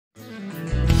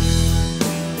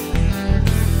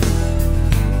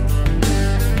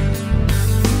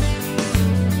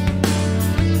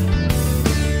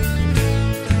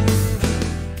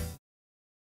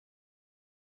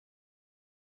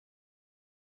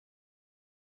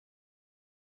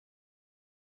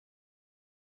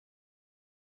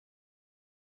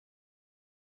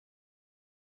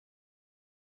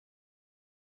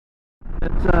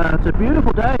it's a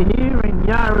beautiful day here in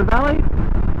Yarra Valley.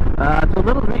 It's a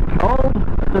little bit cold,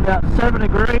 it's about 7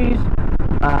 degrees,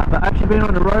 but actually been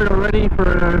on the road already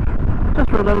just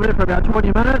for a little bit, for about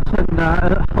 20 minutes, and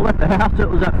I left the house, it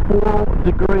was at 4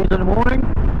 degrees in the morning,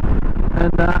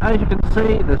 and as you can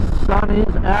see, the sun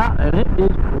is out and it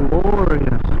is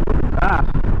glorious. Look at that.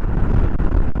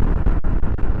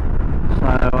 So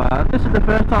this is the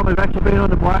first time we've actually been on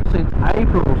the bike since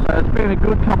April, so it's been a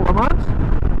good couple of months.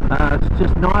 It's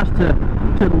just nice to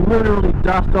literally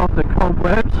dust off the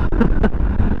cobwebs.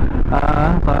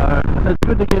 So it's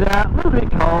good to get out, a little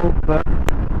bit cold, but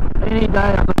any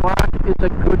day on the bike is a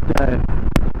good day.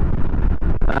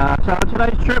 So on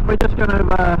today's trip we're just going to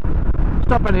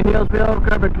stop in Healesville,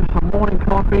 grab a morning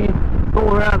coffee,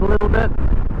 thaw around a little bit,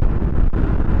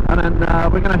 and then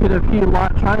we're going to hit a few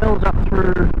light trails up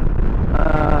through,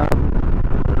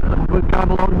 we're going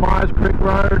along Myers Creek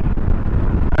Road,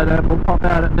 and then we'll pop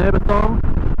out at Neverthong,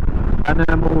 and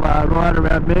then we'll ride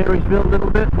around Marysville a little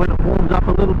bit when it warms up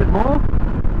a little bit more,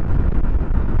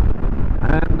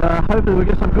 and hopefully we'll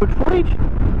get some good footage,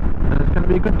 and it's going to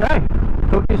be a good day.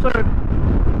 Talk to you soon.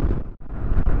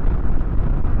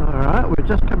 Alright, we're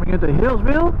just coming into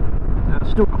Healesville.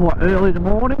 It's still quite early in the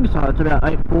morning, so it's about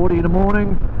 8:40 in the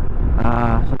morning,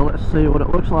 so let's see what it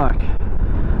looks like.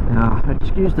 Now,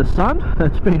 excuse the sun,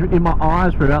 it's been in my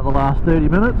eyes for about the last 30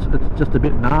 minutes, it's just a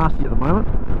bit nasty at the moment.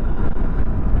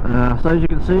 So as you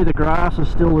can see, the grass is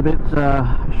still a bit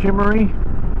shimmery.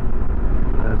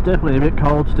 It's definitely a bit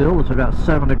cold still, it's about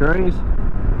 7 degrees.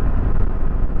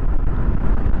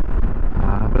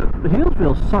 But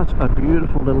Healesville's such a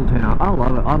beautiful little town, I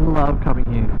love it, I love coming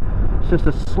here. It's just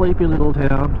a sleepy little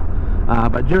town,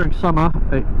 but during summer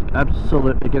it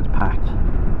absolutely gets packed.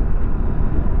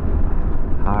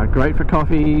 Great for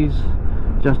coffees,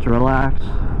 just to relax.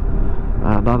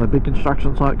 Another big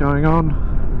construction site going on.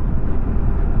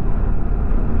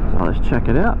 So let's check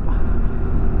it out.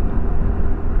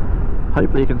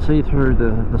 Hopefully you can see through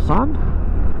the sun.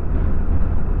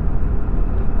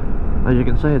 As you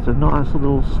can see, it's a nice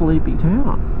little sleepy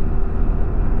town.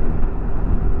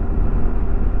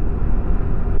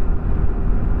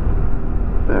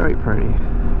 Very pretty.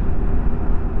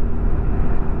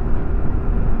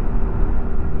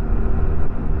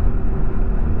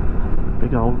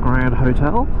 Big old grand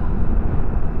hotel.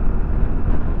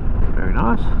 Very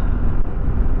nice.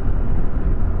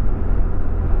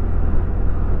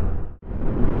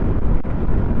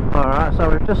 Alright, so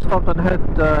we've just stopped and had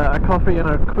a coffee and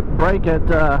a quick break at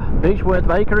Beechworth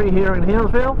Bakery here in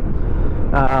Healesville.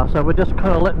 So we're just kind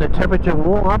of letting the temperature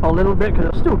warm up a little bit because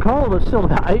it's still cold, it's still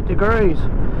about 8 degrees.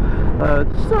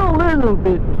 It's still a little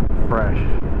bit fresh.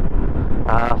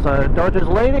 So Dodger's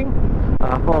leading,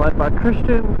 followed by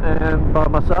Christian and by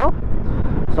myself.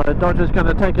 So Dodger's going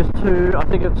to take us to, I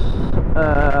think it's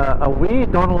a weir,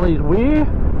 Donnellys Weir,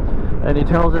 and he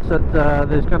tells us that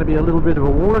there's going to be a little bit of a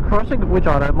water crossing, which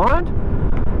I don't mind.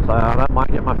 So I don't mind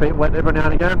getting my feet wet every now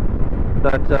and again,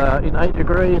 but in 8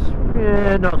 degrees,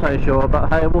 yeah, not so sure, but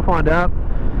hey, we'll find out.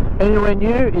 Anywhere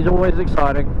new is always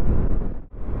exciting.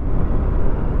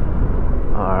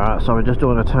 Alright, so we're just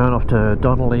doing a turn off to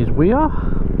Donnellys Weir.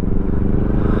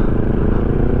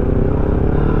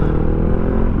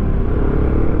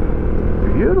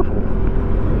 Beautiful.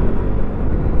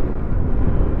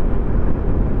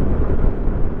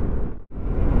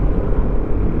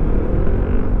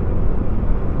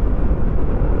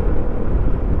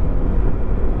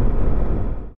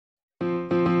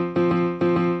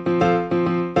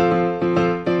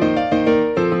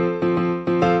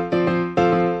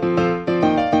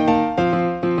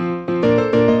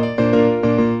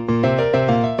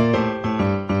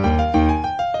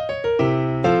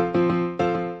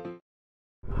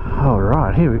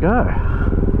 Here we go.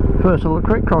 First little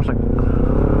creek crossing.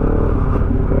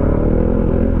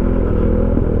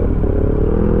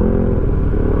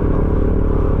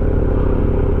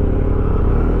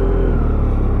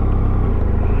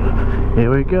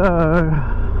 Here we go.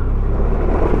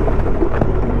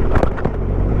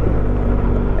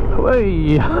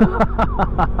 Whee!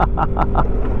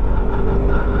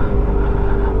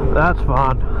 That's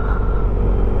fun.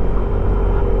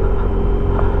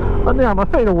 And now my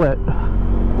feet are wet.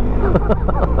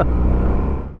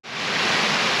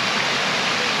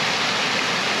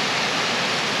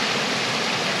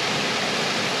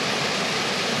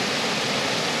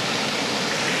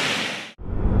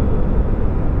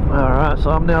 Alright,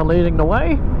 so I'm now leading the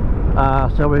way.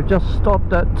 So we've just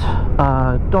stopped at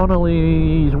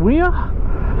Donnellys Weir.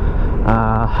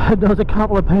 There was a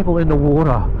couple of people in the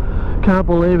water. Can't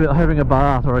believe it, having a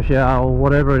bath or a shower or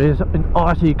whatever it is in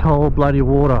icy cold bloody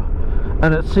water.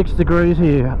 and it's 6 degrees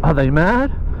here. Are they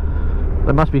mad?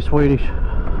 They must be Swedish.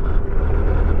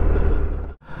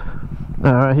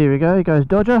 Alright, here we go. Here goes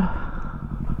Dodger.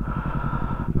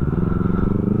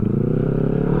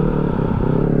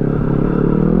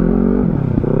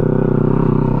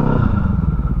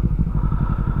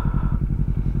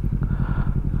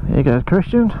 Here goes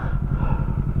Christian.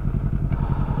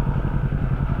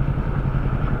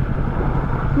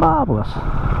 Marvellous.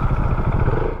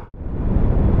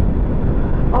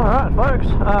 Alright folks,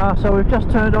 so we've just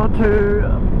turned onto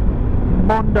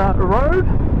Monda Road.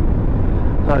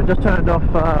 So just turned off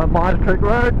Myers Creek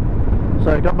Road.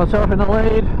 So got myself in the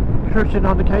lead, Christian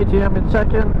on the KTM in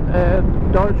second,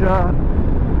 and Dodger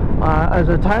as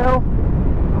a tail.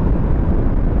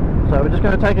 So we're just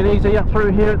going to take it easy up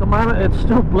through here at the moment. It's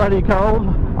still bloody cold.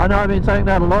 I know I've been saying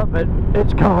that a lot, but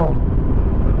it's cold.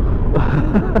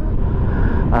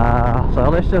 So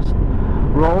let's just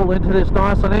roll into this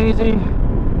nice and easy.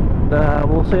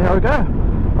 We'll see how we go.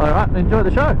 Alright, enjoy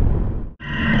the show.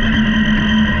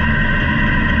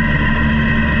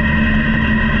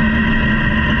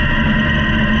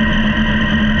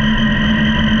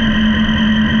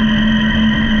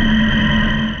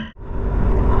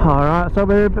 Alright, so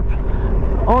we're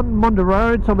on Monda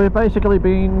Road, so we've basically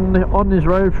been on this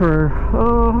road for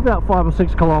about 5 or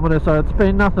 6 kilometres, so it's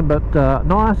been nothing but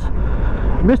nice.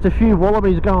 Missed a few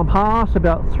wallabies going past,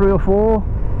 about 3 or 4,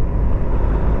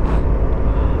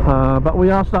 but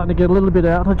we are starting to get a little bit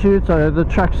of altitude, so the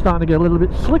track's starting to get a little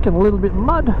bit slick and a little bit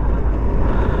mud.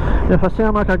 If I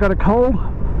sound like I got a cold,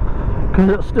 because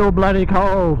it's still bloody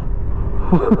cold.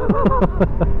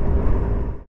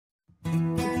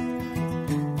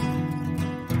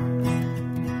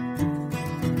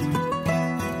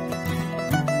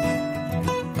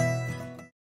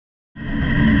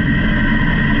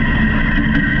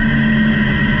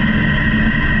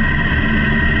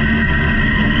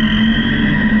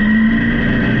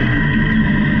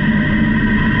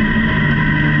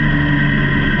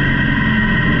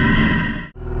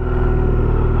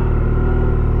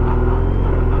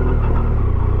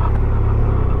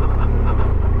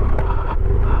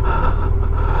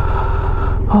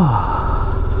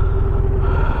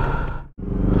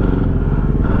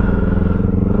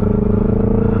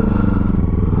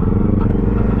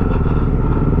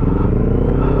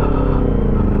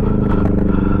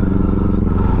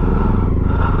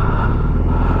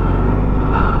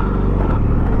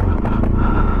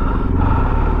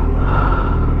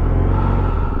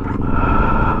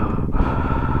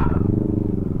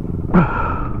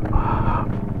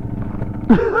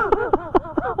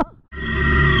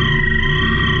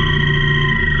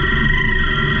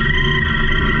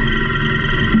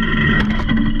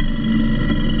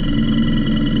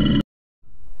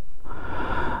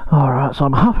 Alright, so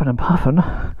I'm huffing and puffing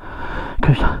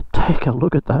because take a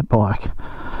look at that bike.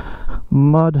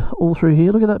 Mud all through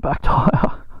here. Look at that back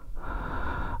tyre.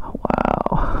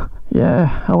 Wow.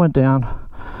 Yeah, I went down.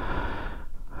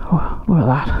 Oh, look at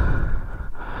that.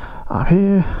 Up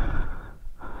here.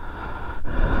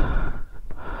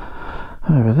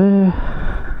 Over there.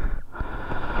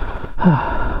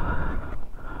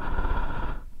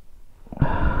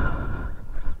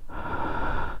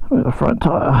 Look at the front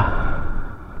tyre.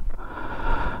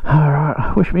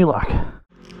 Alright, wish me luck.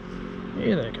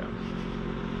 Here they go.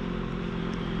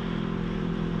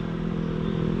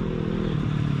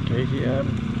 KTM.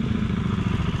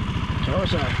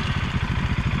 Torso.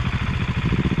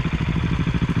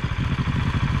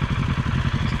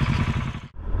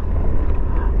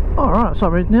 Alright, so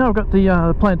now I've got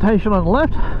the plantation on the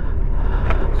left.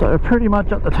 So pretty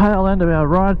much at the tail end of our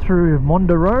ride through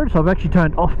Monda Road. So I've actually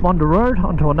turned off Monda Road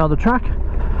onto another track.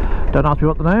 Don't ask me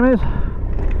what the name is.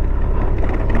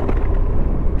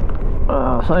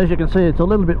 So as you can see, it's a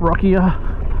little bit rockier,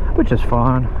 which is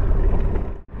fine.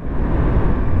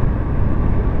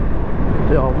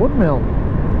 The old wood mill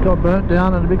got burnt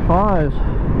down in the big fires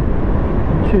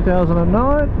in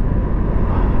 2009.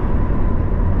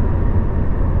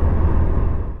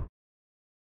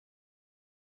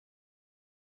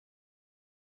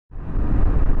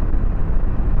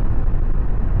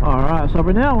 Alright, so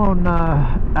we're now on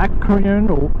Acheron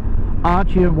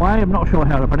Way, I'm not sure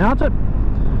how to pronounce it.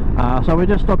 So we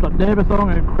just stopped at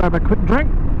Neverthong and grab a quick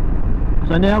drink.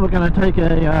 So now we're going to take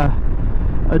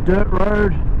a dirt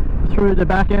road through the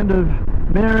back end of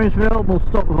Marysville. We'll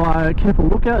stop by Keppel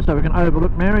Lookout so we can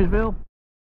overlook Marysville.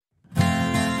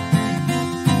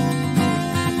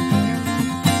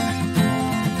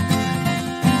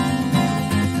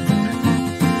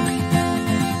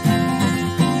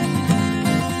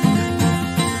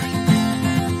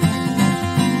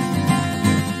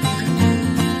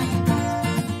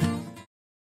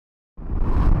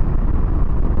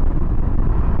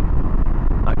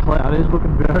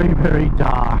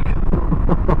 dark.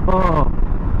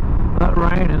 That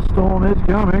rain and storm is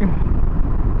coming.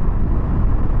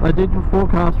 They did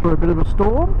forecast for a bit of a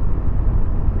storm,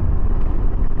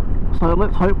 so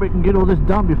let's hope we can get all this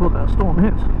done before that storm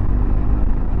hits.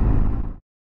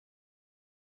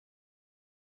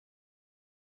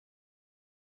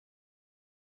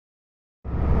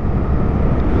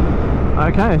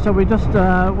 Okay, so we just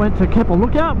went to Keppel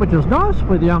Lookout, which is nice.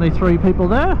 We're the only 3 people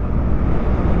there.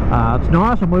 It's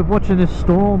nice, and we're watching this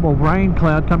storm or rain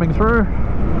cloud coming through.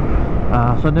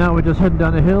 So now we're just heading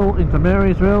down the hill into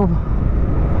Marysville.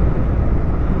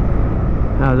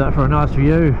 How's that for a nice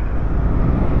view?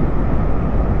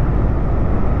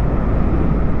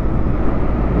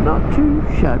 Not too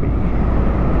shabby.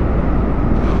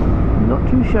 Not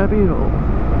too shabby at all.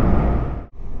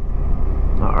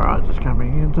 Alright, just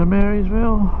coming into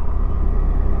Marysville.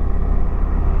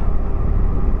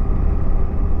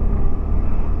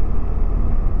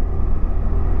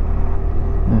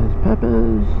 There's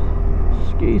Peppers,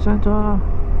 ski centre.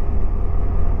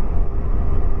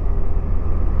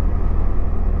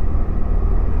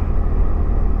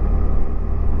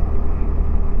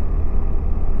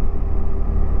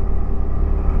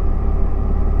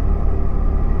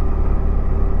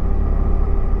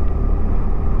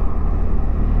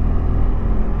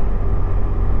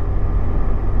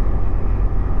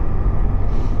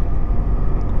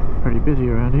 Pretty busy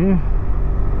around here.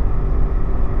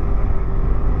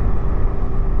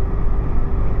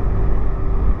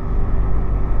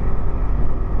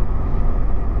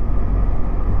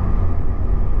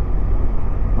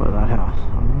 Look at that house.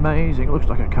 Amazing. It looks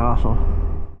like a castle.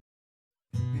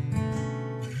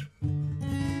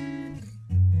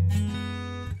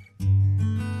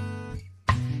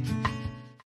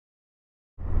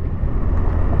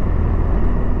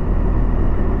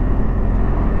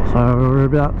 So we're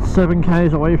about 7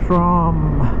 k's away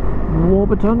from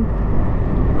Warburton,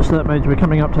 so that means we're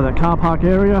coming up to that car park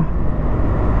area.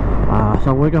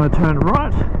 So we're going to turn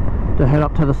right to head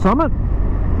up to the summit,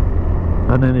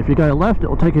 and then if you go left it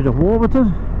will take you to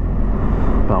Warburton,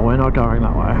 but we're not going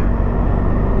that way.